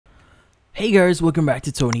Hey guys, welcome back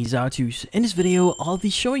to Tony's How To's. In this video, I'll be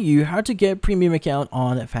showing you how to get premium account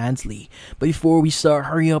on Fansly. But before we start,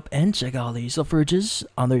 hurry up and check out the sub-urges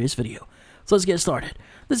under this video. So let's get started.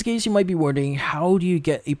 In this case, you might be wondering, how do you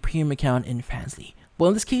get a premium account in Fansly? Well,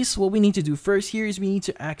 in this case, what we need to do first here is we need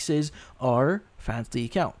to access our Fansly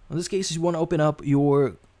account. In this case, you want to open up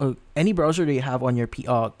your any browser that you have on your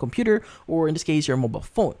computer, or in this case, your mobile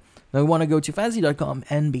phone. Now, we want to go to fansly.com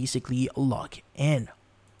and basically log in.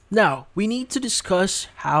 Now, we need to discuss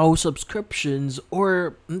how subscriptions,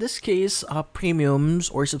 or in this case, premiums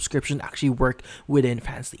or subscription actually work within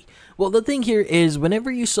Fansly. Well, the thing here is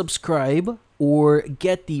whenever you subscribe or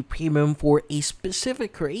get the premium for a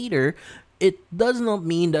specific creator, it does not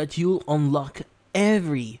mean that you'll unlock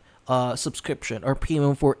every subscription or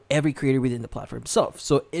premium for every creator within the platform itself.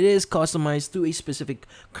 So it is customized to a specific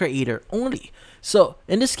creator only. So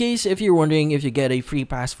in this case, if you're wondering if you get a free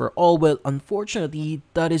pass for all, well, unfortunately,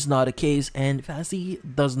 that is not the case, and Fansly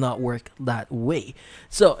does not work that way.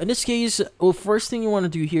 So in this case, well, first thing you want to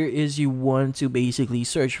do here is you want to basically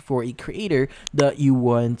search for a creator that you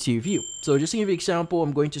want to view. So just to give you an example,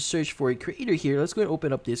 I'm going to search for a creator here. Let's go and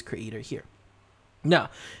open up this creator here.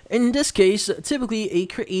 Now, in this case, typically a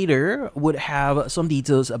creator would have some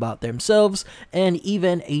details about themselves and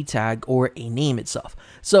even a tag or a name itself.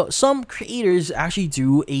 So some creators actually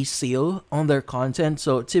do a sale on their content.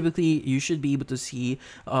 So typically you should be able to see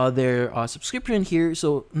their subscription here.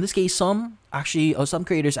 So in this case, some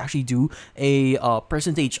creators actually do a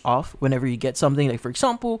percentage off whenever you get something. Like for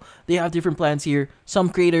example, they have different plans here. Some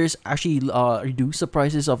creators actually reduce the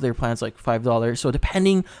prices of their plans like $5. So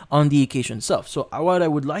depending on the occasion itself. So what I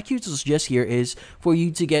would like you to suggest here is for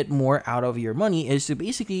you to get more out of your money is to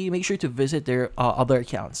basically make sure to visit their other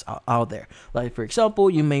accounts out there. Like for example,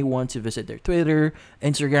 you may want to visit their Twitter,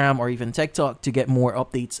 Instagram, or even TikTok to get more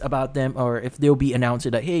updates about them, or if they'll be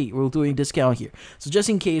announcing that, hey, we're doing a discount here. So just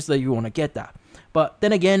in case that you want to get that. But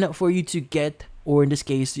then again, for you to get, or in this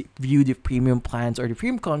case, view the premium plans or the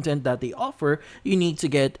premium content that they offer, you need to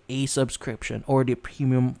get a subscription or the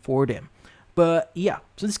premium for them. But yeah,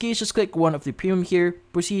 so in this case, just click one of the premium here,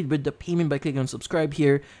 proceed with the payment by clicking on subscribe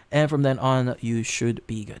here, and from then on, you should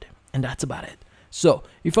be good. And that's about it. So,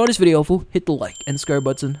 if you found this video helpful, hit the like and subscribe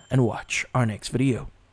button and watch our next video.